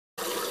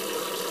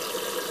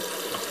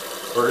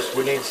First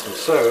we need some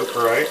soap,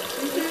 right?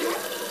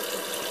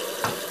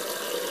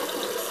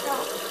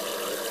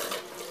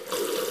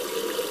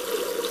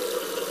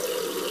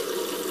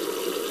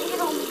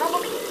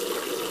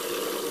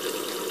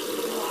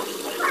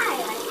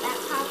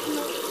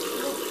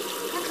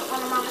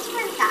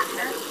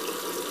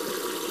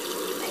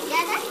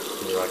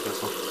 You like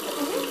this one?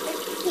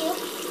 It's cute.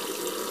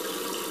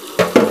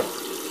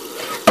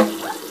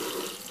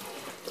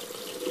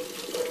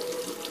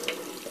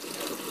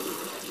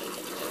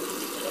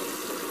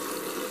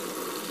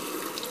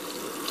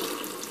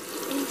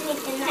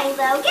 Hey,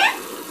 Logan.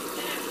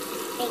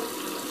 Thank you.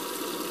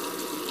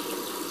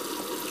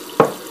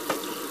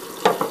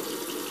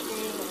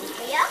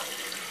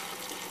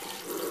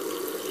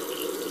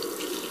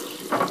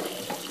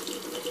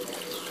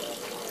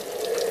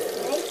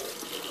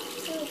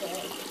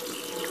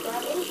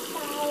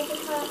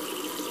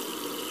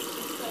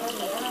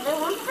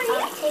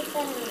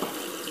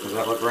 Does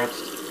that look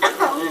rinsed? Oh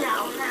no,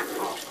 not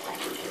all.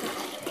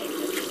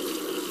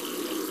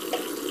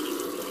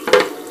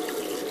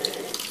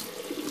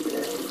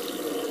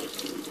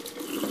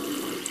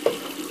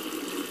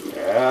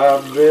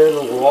 I've been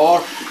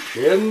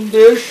washing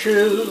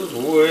dishes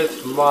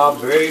with my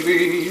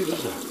babies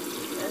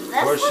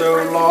for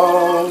so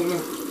long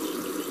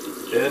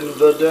in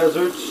the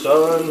desert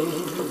sun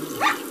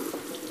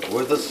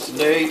with a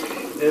snake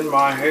in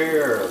my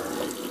hair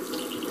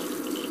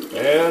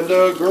and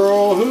a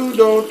girl who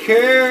don't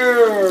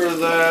care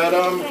that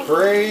I'm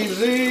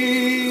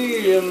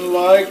crazy and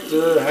like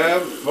to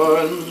have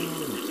fun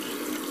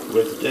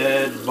with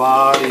dead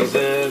bodies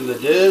in the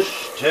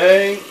dish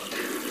tank.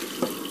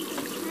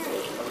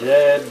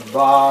 Dead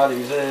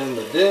bodies in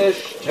the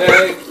dish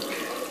tank.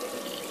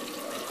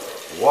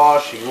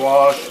 Washy,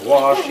 wash,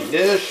 washy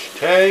dish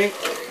tank.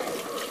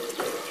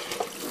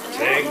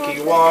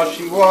 Tanky,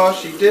 washy,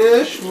 washy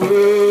dish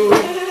woo.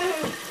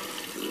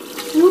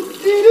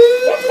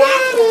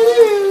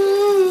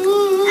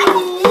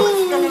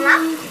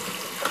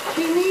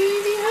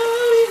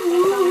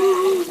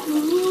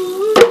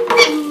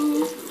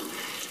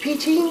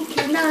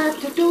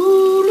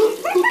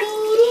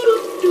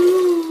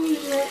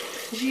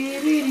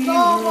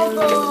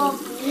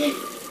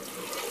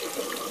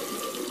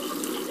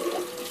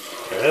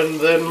 And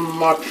then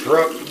my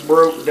truck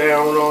broke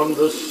down on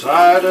the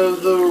side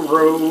of the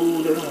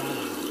road.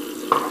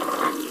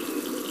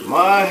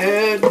 My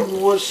head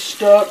was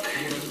stuck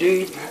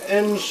deep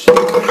inside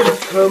the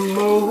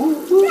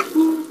commode.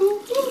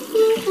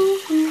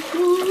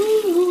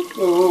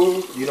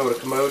 You know what a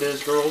commode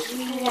is, girls?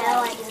 No,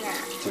 I do not.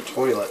 It's a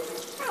toilet.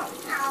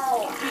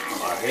 Oh.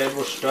 My head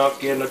was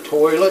stuck in the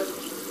toilet.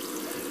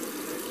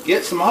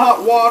 Get some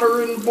hot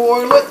water and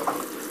boil it.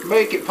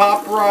 Make it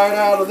pop right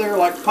out of there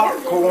like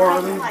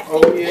popcorn.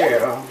 Oh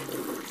yeah.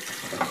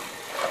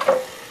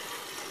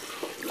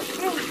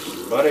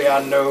 Buddy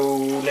I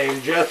know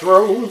named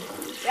Jethro.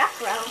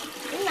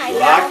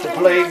 Like to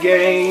play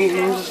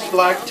games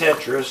like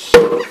Tetris.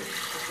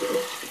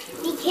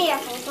 Be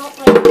careful, don't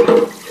play.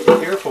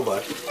 Be careful,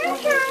 bud.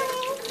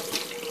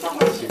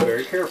 Be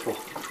very careful.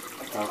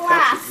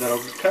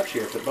 That'll cut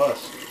you if it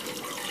busts.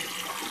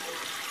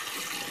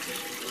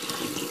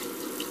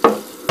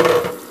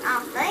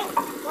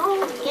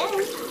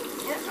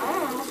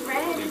 Almost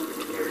ready. Be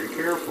very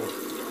careful.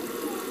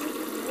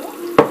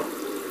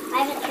 I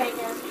haven't tried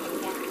those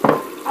yet.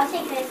 I'll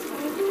take this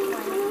one.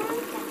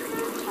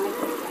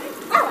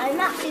 Oh, I've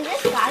not seen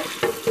this guy.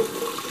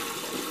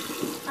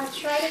 I'll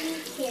try to be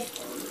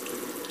careful.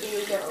 Here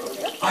we go.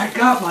 I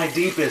got my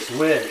deepest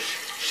wish.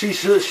 She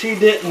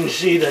didn't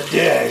see the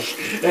dish,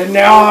 and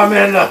now I'm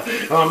in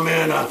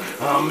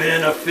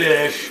a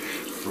fish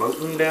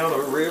floating down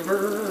a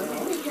river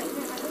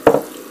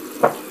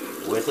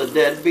with a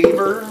dead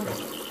beaver,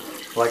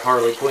 like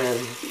Harley Quinn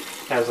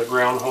has a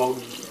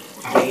groundhog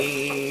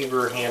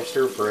beaver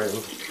hamster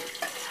friend.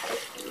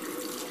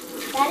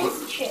 That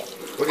is true.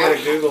 We gotta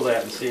Google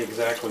that and see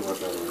exactly what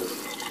that is.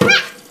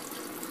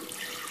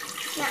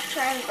 Not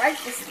trying to break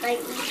this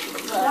thing.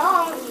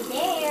 Don't you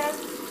dare.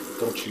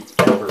 Don't you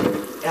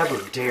ever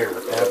dare,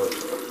 ever.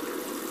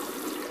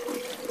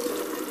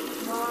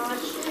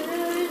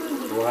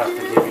 We'll have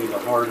to give you the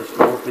hardest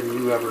whooping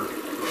you ever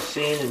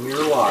seen in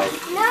your life.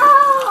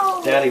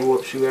 No! Daddy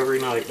whoops you every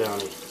night,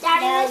 don't he?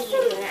 Daddy, there's a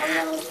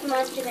little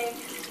smudge in there.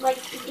 Like,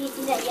 do you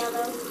see that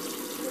yellow?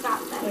 Got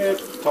that. Yeah,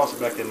 toss it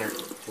back in there.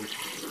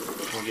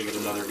 We'll give it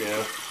another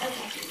go.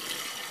 Okay.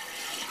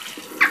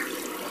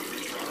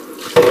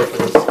 See if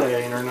it's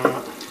staying or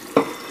not.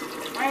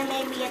 Or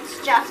maybe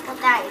it's just what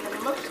that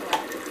even looks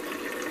like.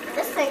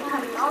 This thing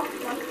coming off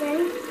one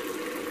thing.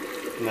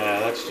 Nah,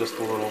 that's just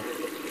a little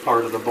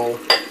part of the bowl.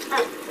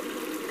 Oh.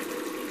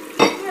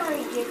 There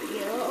you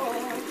go.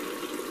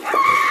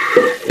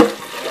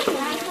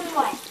 Nice and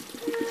wet.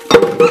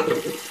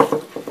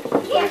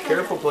 Be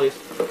careful, please.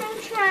 I'm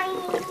trying.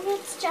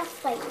 It's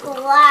just like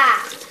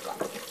glass.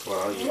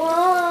 Well,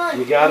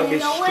 you gotta be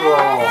strong.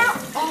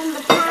 On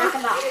the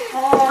pond.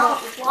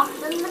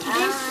 Washing the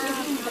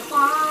dishes in the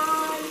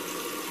pond.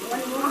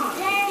 One more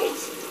day.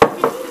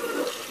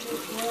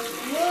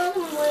 One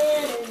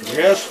way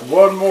Just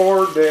one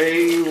more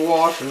day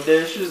washing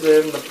dishes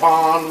in the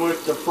pond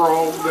with the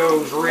frog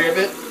goes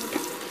ribbit.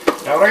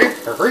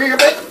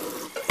 Ribbit.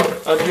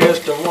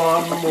 Just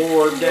one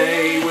more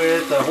day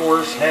with the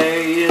horse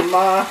hay in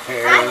my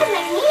hair.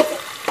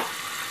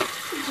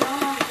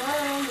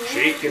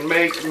 She can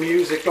make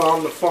music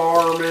on the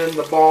farm in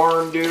the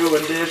barn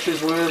doing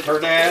dishes with her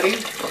daddy.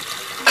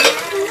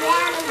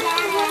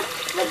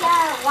 We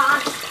gotta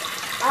wash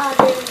all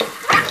the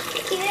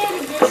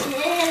dirty dishes.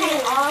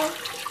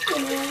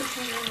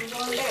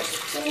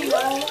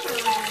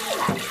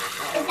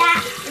 Is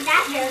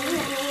that dirty?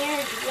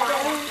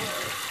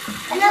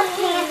 Enough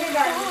hands are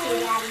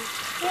dirty, Daddy.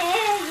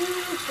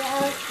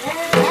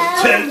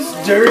 That's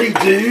dirty,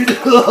 dude.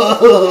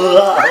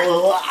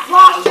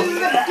 Washing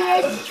the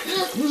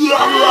dishes.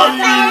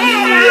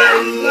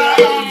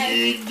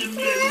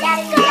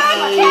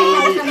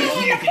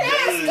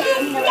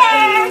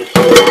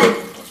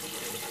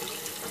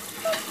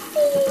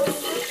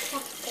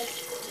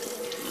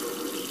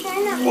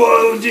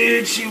 Whoa,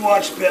 dude, she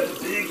watched Peppa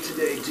Pig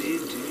today,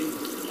 dude.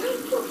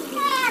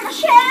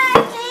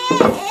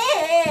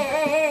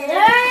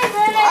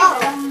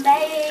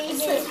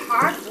 This is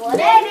hardwood.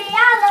 Baby, I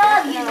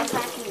love you.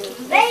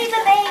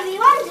 Baby,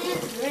 1, 2,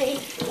 3.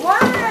 1,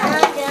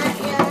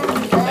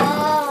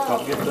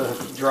 I'll get the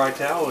dry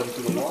towel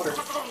into the water.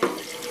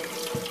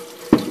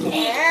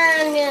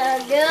 and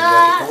You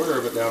got a quarter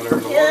of it down there in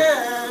the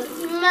water.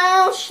 good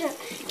motion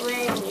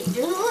when you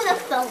do the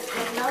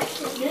funky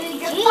motion. Do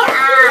your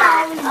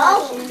funky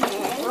motion.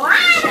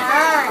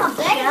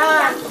 Shine,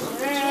 shine,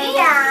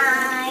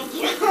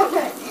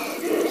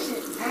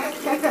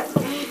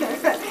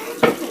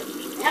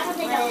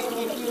 when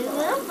you do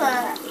the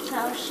funky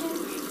motion,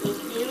 you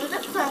do the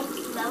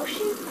funky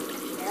motion.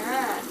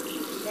 Shine,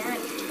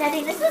 shine.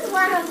 Daddy, this is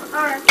one of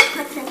our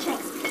tricks and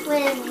tricks.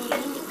 When you do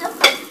the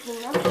funky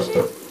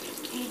motion,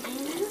 you do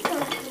the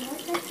funky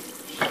motion.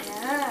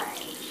 Shine,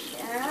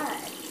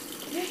 shine.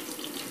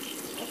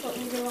 That's what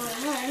we do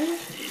online.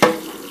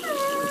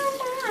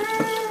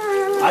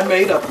 I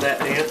made up that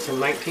dance in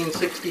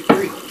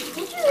 1963.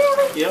 Did you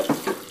really? Yep.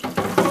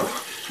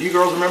 You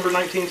girls remember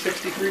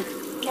 1963?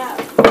 No,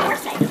 of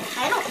course I don't.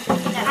 I don't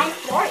think that I'm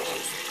 4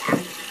 years.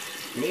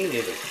 Me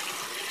neither.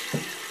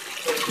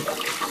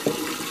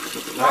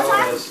 That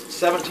was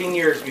 17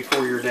 years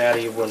before your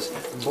daddy was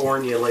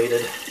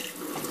born-ulated.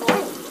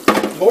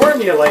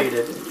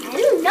 Born-ulated? I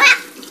do not.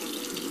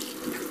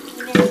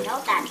 You didn't know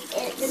that.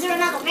 Is there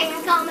another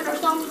pan coming or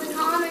something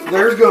coming?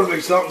 There's going to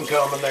be something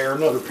coming there,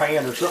 another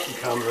pan or something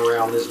coming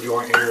around this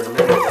joint here in a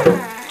minute.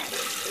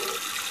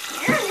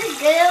 Here you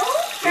go.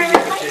 Give it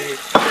to you.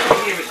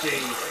 Give it to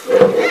you.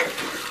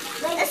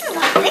 This is a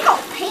big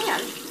old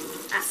pan,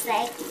 I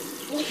say.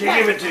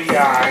 Give it to you,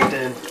 alright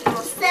then.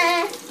 I'll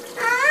say.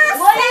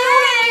 What is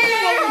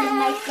it?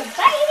 Make the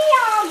baby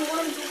on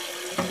one.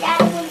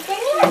 Daddy was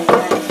sitting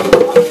there.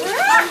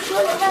 She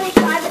wasn't really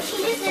shy, but she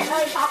isn't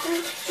really talking.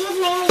 She was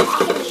mainly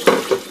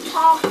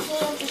talking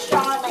to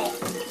Charlotte.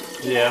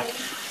 Yeah.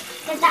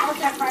 Because that was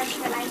her first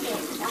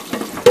relationship.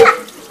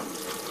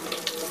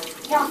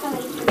 It also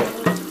makes me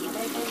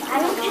I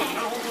don't care.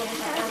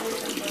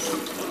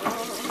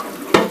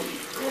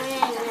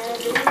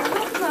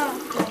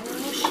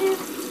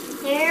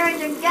 Here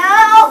you go.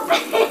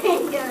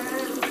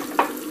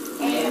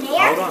 And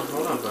there.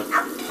 Hold on, bud.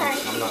 Oh, sorry.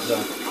 I'm not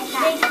done. Big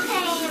pan,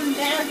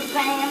 big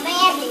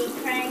pan, big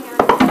pan,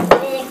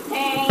 big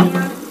pan,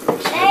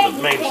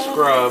 big Made pan.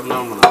 scrub, no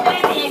man. Big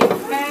pan, big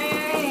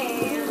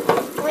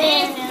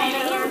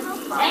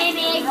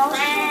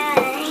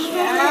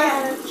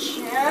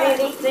pan,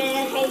 big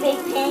pan, big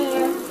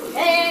pan,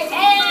 big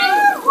pan.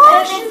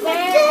 Washing the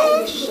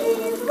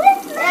dishes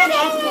with my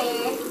dad.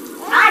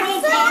 I'm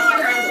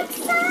excited with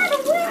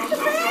the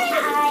baby.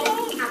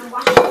 I'm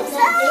washing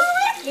the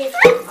dishes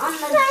on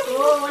the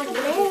floor with the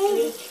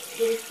baby.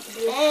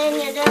 And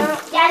you don't.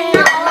 Daddy,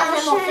 not all of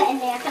them will fit in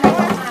there. Can I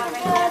put mine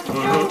right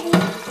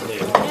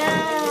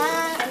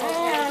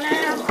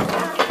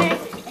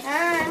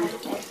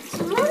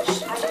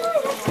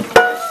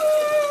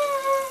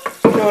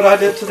You know what I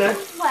did today?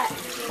 What?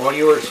 While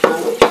you were at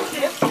school?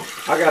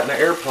 I got in an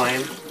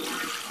airplane.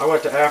 I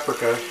went to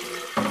Africa.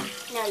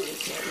 No, you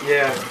didn't.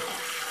 Yeah.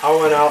 I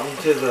went out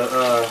into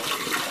the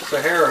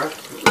Sahara.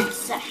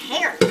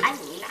 Sahara. I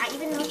do not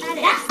even know what that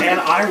is. And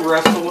I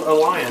wrestled a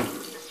lion.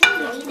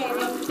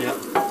 Yep.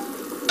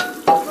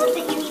 What do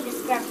you need to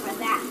scrub for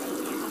that thing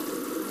now?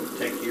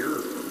 Take your...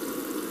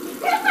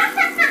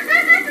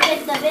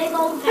 It's the big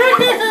old guy.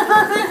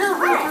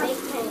 Big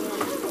pan.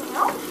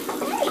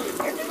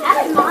 How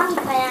did Mommy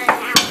find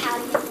out how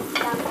to get this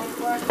stuff like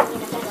working in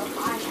a big old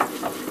fire?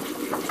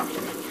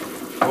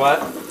 What?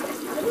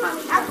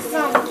 Got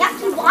some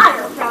yucky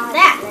water from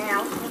that now.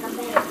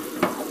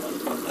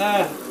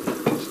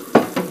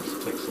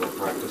 Just takes a little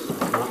practice.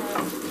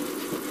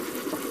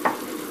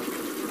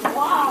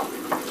 Wow.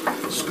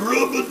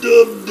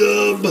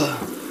 Scrub-a-dub-dub.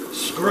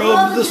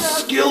 Scrub the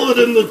skillet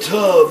in the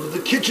tub, the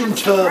kitchen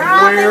tub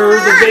where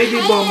the baby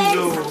bum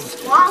goes.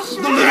 wash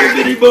The little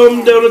bitty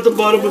bum down at the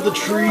bottom of the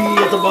tree,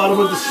 at the bottom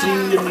of the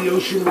sea, in the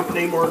ocean with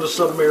Namor the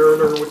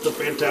Submariner with the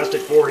Fantastic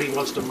Four. He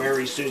wants to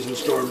marry Susan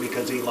Storm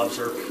because he loves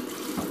her.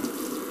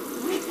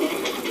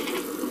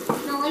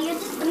 Nola, you're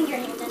just putting your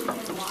hand under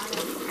the water.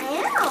 I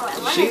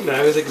know. She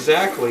knows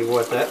exactly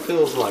what that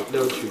feels like,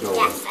 don't you, Nola?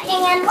 Yes,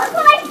 and look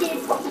what I did.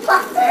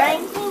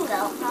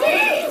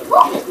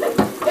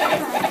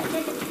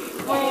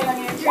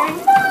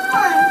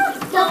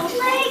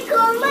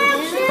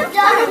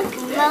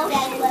 Don't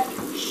play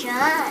collection.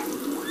 Shut.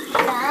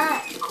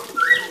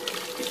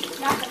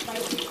 Not the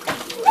plate.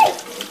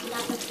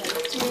 Not the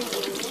plate.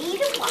 You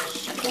need to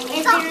wash.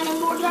 Is there any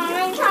more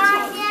drying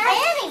time yet?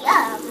 Any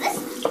of this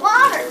is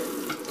water.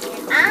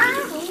 And I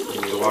need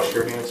You need to wash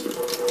your hands?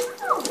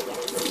 Oh,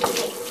 yes.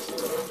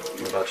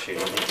 What about you? You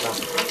need some?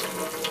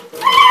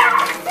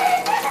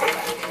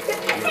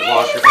 You need to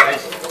wash your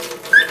face?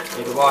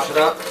 Need to wash it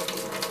up?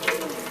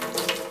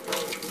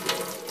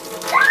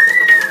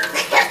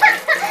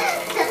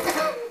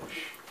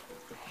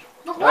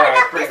 But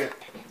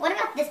what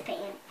about this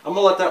pan? I'm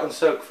gonna let that one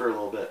soak for a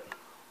little bit.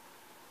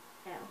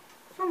 No.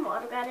 Some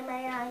water got in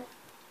my eye.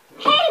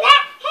 Hey,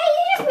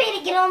 you just made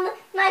it get on the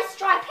nice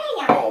dry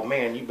pan. Oh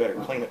man, you better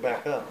clean it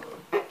back up.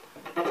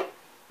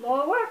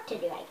 More work to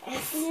do, I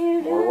guess.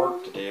 More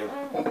work to do.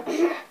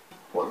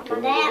 Work to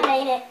My dad do.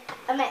 made it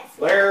a mess.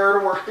 They're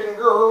working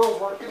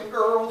girls,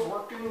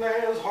 working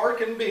as hard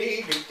can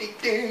be.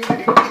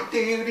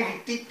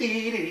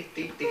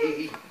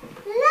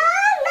 La.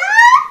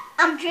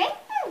 I'm drinking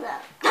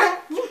though.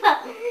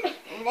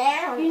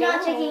 Now you're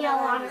not drinking your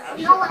water.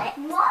 No,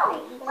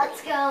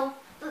 let's go.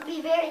 But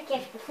be very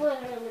careful before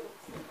the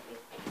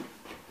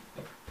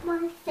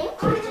I think